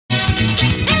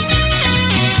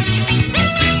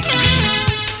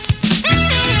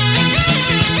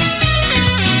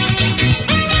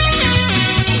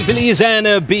Belize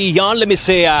and beyond, let me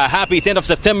say happy 10th of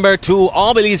September to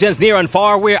all Belizeans near and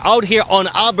far. We're out here on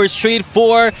Albert Street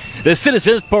for the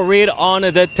Citizens Parade on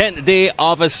the 10th day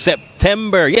of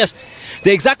September. Yes,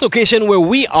 the exact location where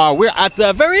we are, we're at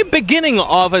the very beginning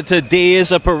of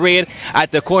today's parade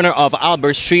at the corner of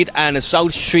Albert Street and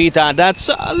South Street. That's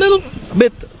a little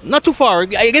bit, not too far,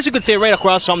 I guess you could say right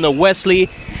across from the Wesley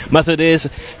Methodist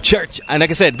Church. And like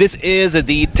I said, this is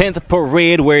the 10th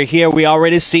parade. We're here. We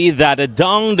already see that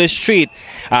down the street,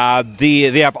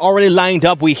 they have already lined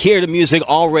up. We hear the music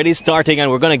already starting, and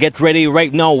we're going to get ready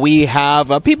right now. We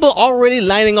have people already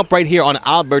lining up right here on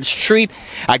Albert Street,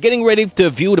 getting ready to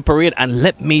view the parade. And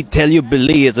let me tell you,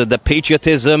 Belize, the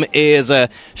patriotism is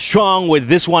strong with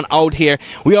this one out here.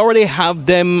 We already have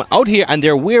them out here, and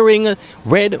they're wearing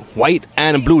red, white,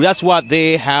 and blue. That's what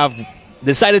they have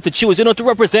decided to choose, to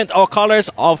represent our colors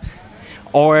of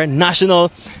our national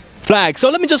flag.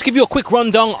 So let me just give you a quick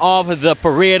rundown of the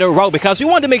parade route, because we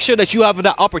want to make sure that you have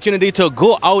the opportunity to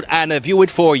go out and view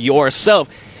it for yourself.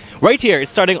 Right here,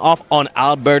 it's starting off on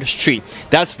Albert Street.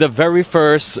 That's the very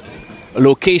first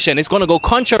location. It's going to go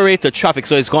contrary to traffic,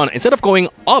 so it's going, instead of going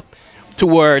up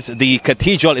towards the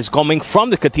cathedral, it's coming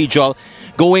from the cathedral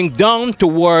going down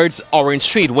towards Orange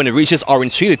Street. When it reaches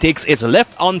Orange Street, it takes its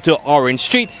left onto Orange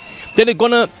Street. Then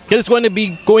it's going to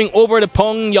be going over the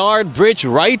Pong Yard Bridge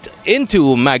right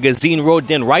into Magazine Road,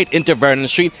 then right into Vernon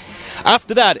Street.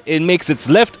 After that, it makes its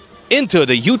left into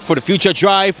the Youth for the Future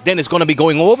Drive. Then it's going to be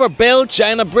going over Bell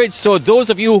China Bridge. So those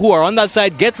of you who are on that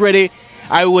side, get ready.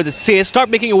 I would say start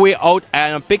making your way out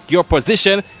and pick your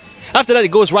position. After that,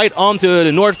 it goes right on to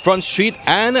the North Front Street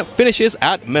and finishes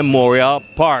at Memorial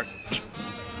Park.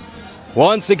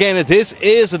 Once again, this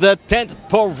is the 10th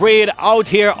parade out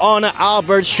here on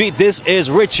Albert Street. This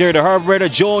is Richard Herbert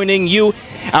joining you.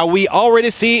 We already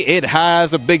see it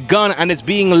has begun, and it's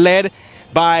being led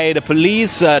by the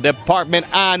police department.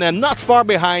 And not far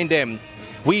behind them,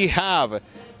 we have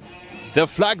the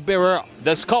flag bearer,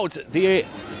 the scouts. They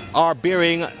are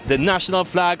bearing the national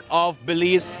flag of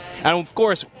Belize. And of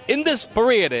course, in this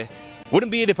parade,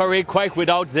 wouldn't be the parade quite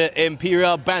without the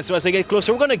Imperial Band. So as I get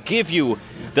closer, we're going to give you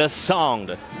the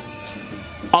sound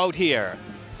out here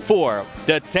for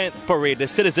the 10th parade, the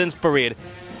Citizens Parade.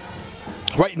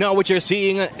 Right now, what you're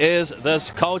seeing is the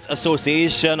Scouts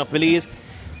Association of Belize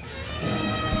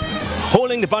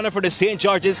holding the banner for the St.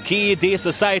 George's Key Day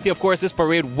Society. Of course, this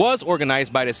parade was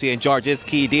organized by the St. George's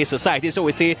Key Day Society. So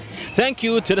we say thank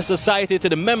you to the society, to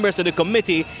the members of the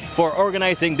committee for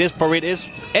organizing this parade. It's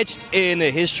etched in the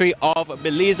history of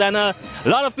Belize. And a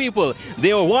lot of people,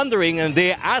 they were wondering and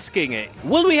they're asking,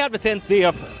 will we have the 10th day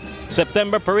of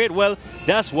September parade? Well,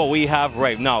 that's what we have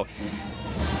right now.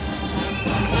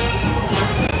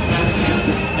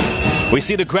 We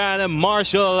see the Grand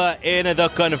Marshal in the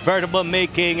convertible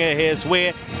making his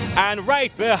way, and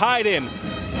right behind him,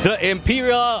 the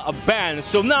Imperial Band.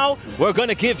 So now we're going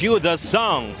to give you the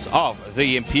songs of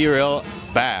the Imperial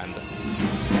Band.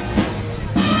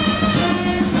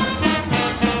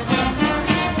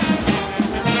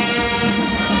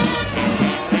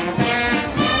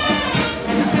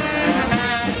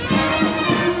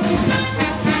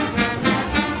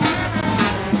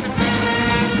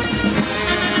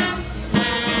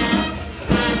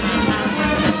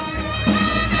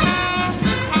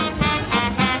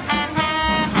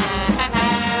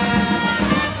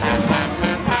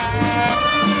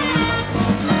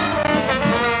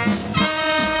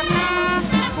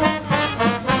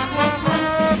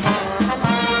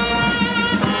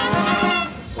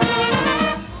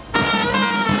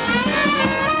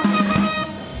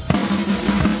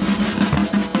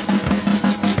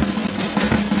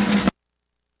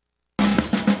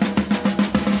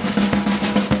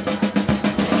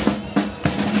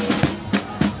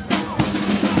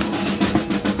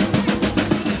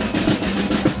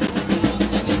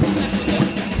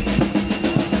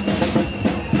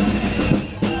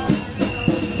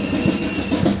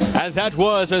 That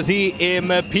was the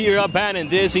Imperial Band in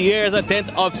this year's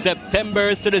 10th of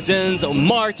September Citizens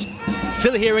March.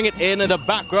 Still hearing it in the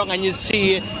background, and you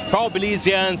see proud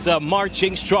Belizeans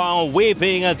marching strong,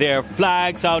 waving their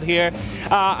flags out here.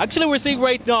 Actually, we're seeing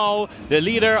right now the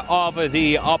leader of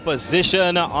the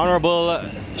opposition, Honorable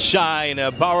Shine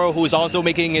Barrow, who's also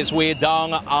making his way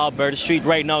down Albert Street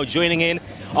right now, joining in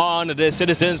on the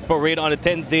Citizens Parade on the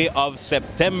 10th day of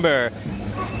September.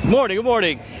 Good morning, good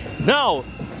morning. Now,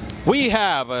 we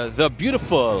have the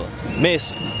beautiful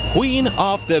Miss Queen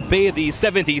of the Bay, the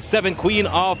 77th Queen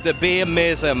of the Bay,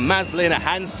 Miss Maslin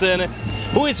Hanson,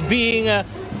 who is being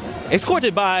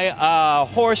escorted by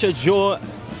horse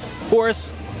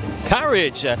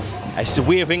carriage. She's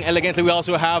waving elegantly. We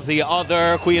also have the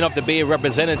other Queen of the Bay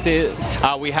representative.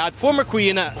 We had former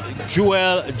Queen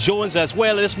Jewel Jones as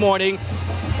well this morning.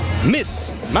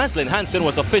 Miss Maslin Hansen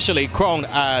was officially crowned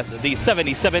as the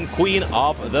 77th Queen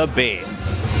of the Bay.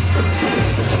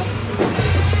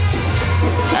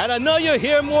 And I know you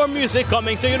hear more music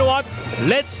coming, so you know what?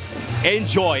 Let's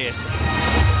enjoy it.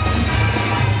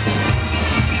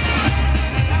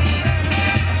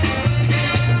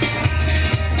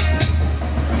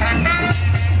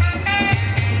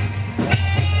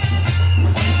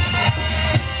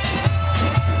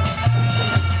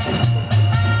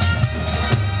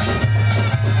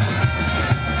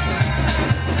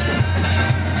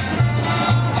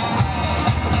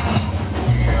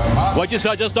 What you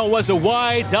saw just now was a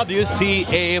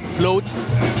YWCA float.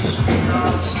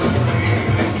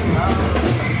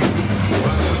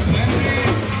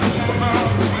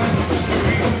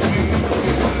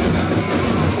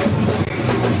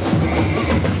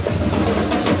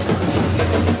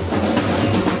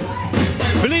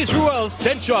 Belize Rural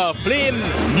Central Flame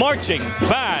Marching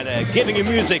Band giving you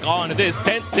music on this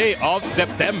 10th day of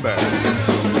September.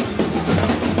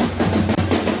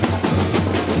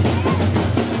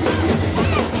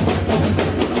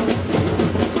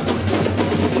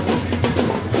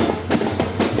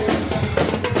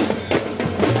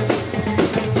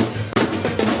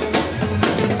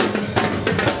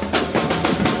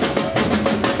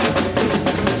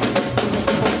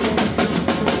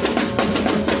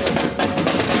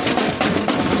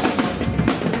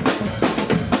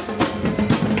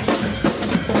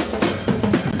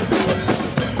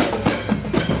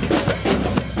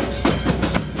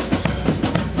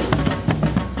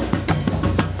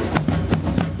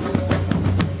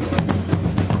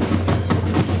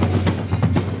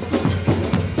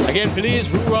 Again, Belize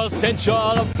Rural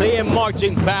Central Flame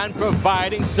Marching Band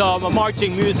providing some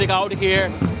marching music out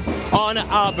here on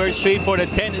Albert Street for the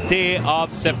 10th day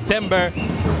of September.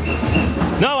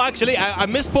 No, actually, I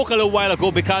misspoke a little while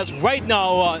ago because right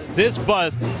now this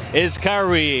bus is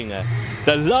carrying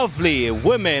the lovely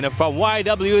women from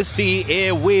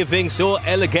YWCA waving so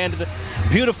elegant,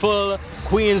 beautiful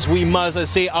queens, we must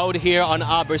say, out here on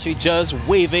Albert Street, just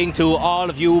waving to all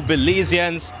of you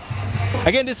Belizeans.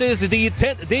 Again, this is the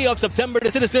 10th day of September, the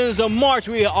Citizens March.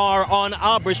 We are on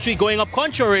Albert Street going up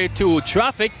contrary to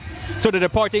traffic. So they're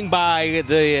departing by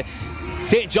the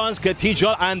St. John's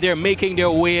Cathedral and they're making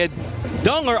their way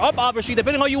down or up Albert Street,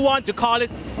 depending how you want to call it.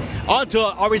 Onto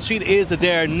Orange Street is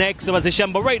their next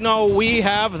position. But right now we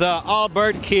have the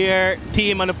Albert Care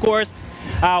team, and of course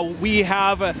we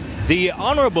have the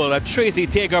Honorable Tracy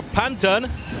Tager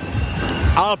Panton,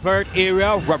 Albert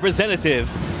Area Representative.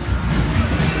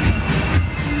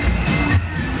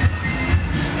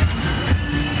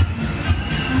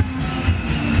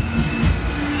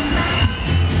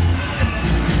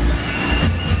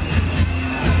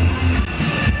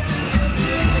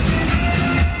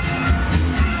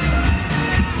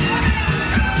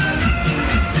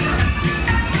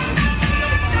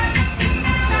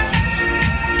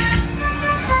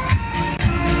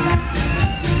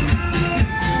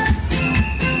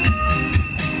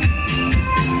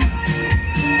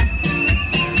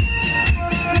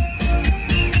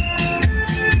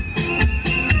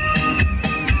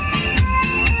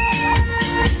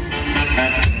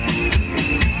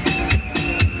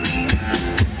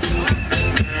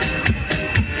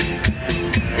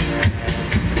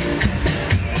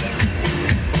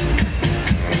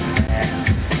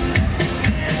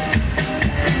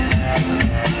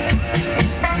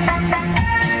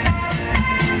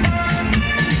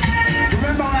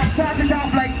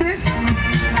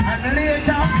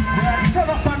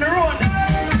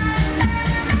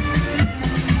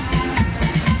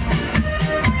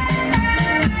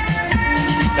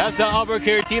 That's the Albert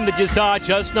Care team that you saw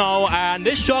just now, and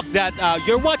this truck that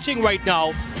you're watching right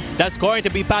now that's going to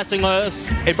be passing us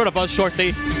in front of us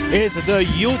shortly is the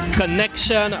Youth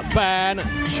Connection Band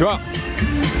truck.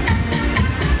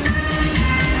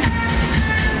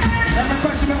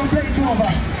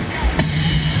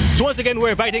 So once again,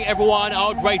 we're inviting everyone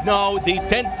out right now. The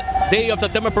 10th day of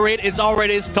September parade is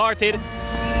already started.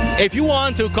 If you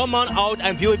want to come on out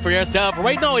and view it for yourself,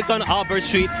 right now it's on Albert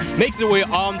Street, makes its way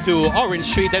on to Orange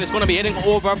Street, then it's going to be heading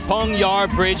over Pong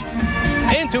Yard Bridge,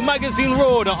 into Magazine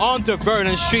Road, onto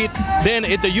Vernon Street, then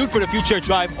into Youth for the Future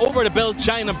Drive, over the Bell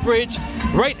China Bridge,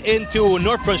 right into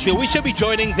North Front Street. We should be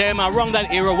joining them around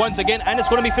that area once again, and it's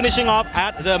going to be finishing off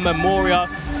at the Memorial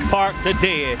Park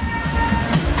today.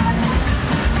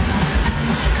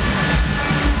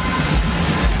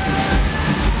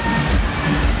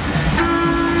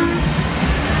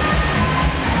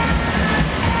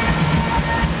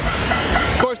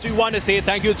 want to say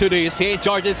thank you to the St.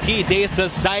 George's Key Day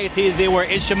Society. They were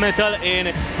instrumental in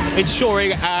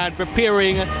ensuring and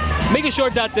preparing, making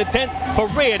sure that the 10th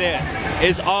parade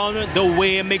is on the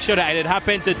way. Make sure that it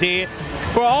happened today.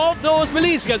 For all those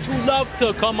Milesians who love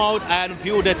to come out and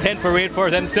view the 10th parade for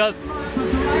themselves,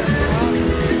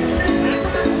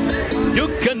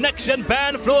 Youth Connection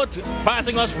Band float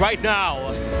passing us right now.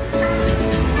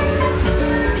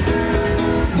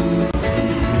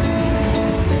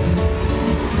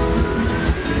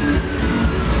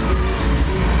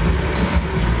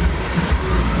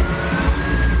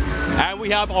 And we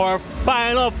have our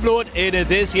final float in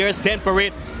this year's 10th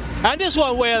parade. And this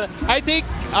one, well, I think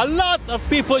a lot of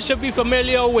people should be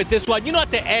familiar with this one. You know,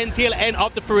 at the tail end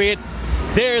of the parade,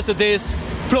 there's this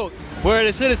float where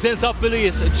the citizens of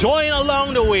Belize join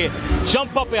along the way,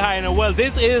 jump up behind it. Well,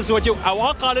 this is what I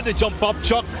want to call it, the jump up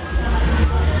truck.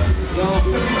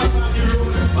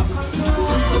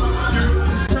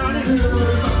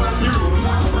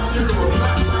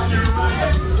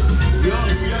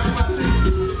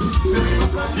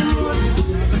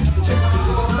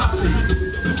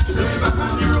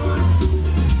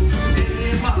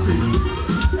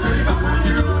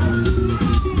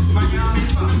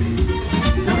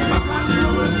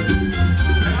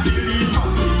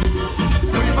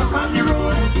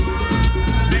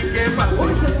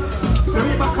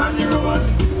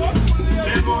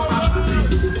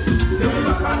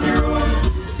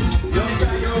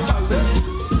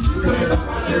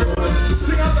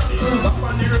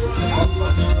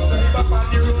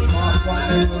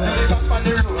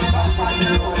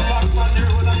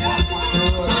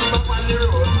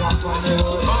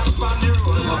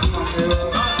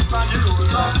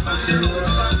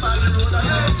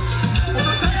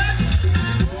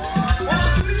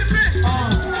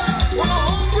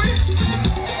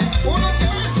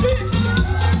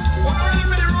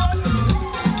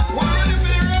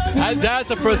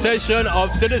 That's a procession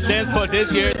of citizens for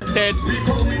this year's 10th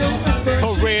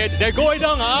parade. They're going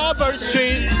down Albert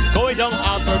Street, We coming on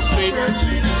Albert Street.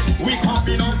 We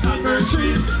coming on Albert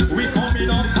Street. We coming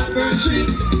on Albert Street.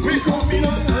 We coming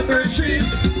on Albert Street.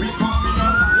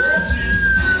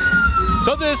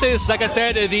 So this is, like I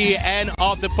said, the end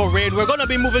of the parade. We're going to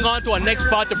be moving on to our next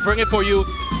spot to bring it for you.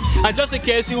 And just in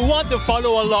case you want to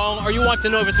follow along or you want to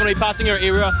know if it's going to be passing your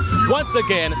area, once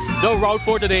again, the route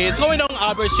for today is going down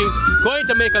Albert Street, going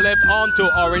to make a left onto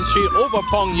Orange Street, over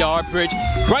Pong Yard Bridge,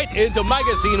 right into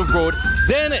Magazine Road,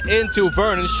 then into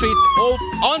Vernon Street,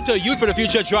 onto Youth for the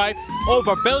Future Drive,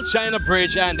 over Bell China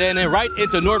Bridge, and then right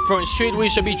into North Front Street. We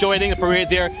should be joining the parade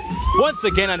there once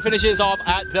again, and finishes off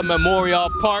at the Memorial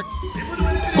Park.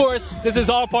 Of course, this is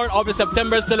all part of the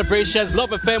September celebrations. Love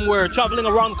FM, we're traveling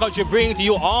around the country bringing to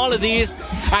you all of these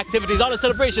activities, all the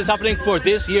celebrations happening for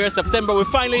this year, September. We're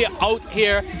finally out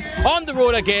here on the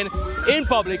road again in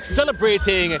public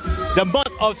celebrating the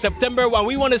month of September. And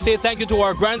we want to say thank you to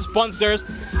our grand sponsors,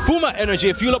 Puma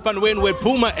Energy, Fuel Up and Win with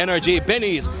Puma Energy,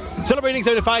 Benny's, celebrating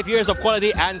 75 years of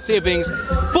quality and savings,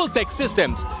 Full Tech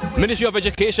Systems, Ministry of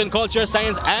Education, Culture,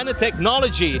 Science and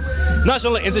Technology,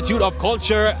 National Institute of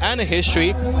Culture and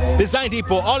History, Design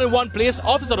Depot, all in one place,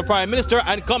 Office of the Prime Minister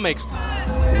and Comics,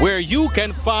 where you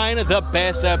can find the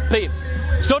best pay.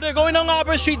 So they're going on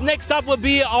Albert Street. Next stop will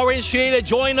be Orange Street.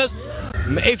 Join us.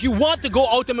 If you want to go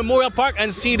out to Memorial Park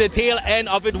and see the tail end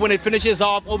of it when it finishes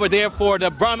off over there for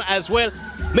the Bram as well,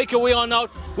 make your way on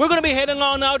out. We're going to be heading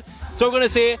on out. So we're going to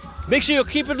say, make sure you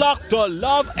keep it locked to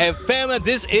Love FM.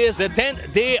 This is the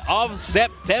 10th day of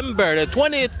September, the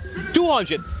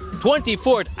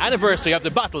 224th anniversary of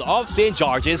the Battle of St.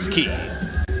 George's Key.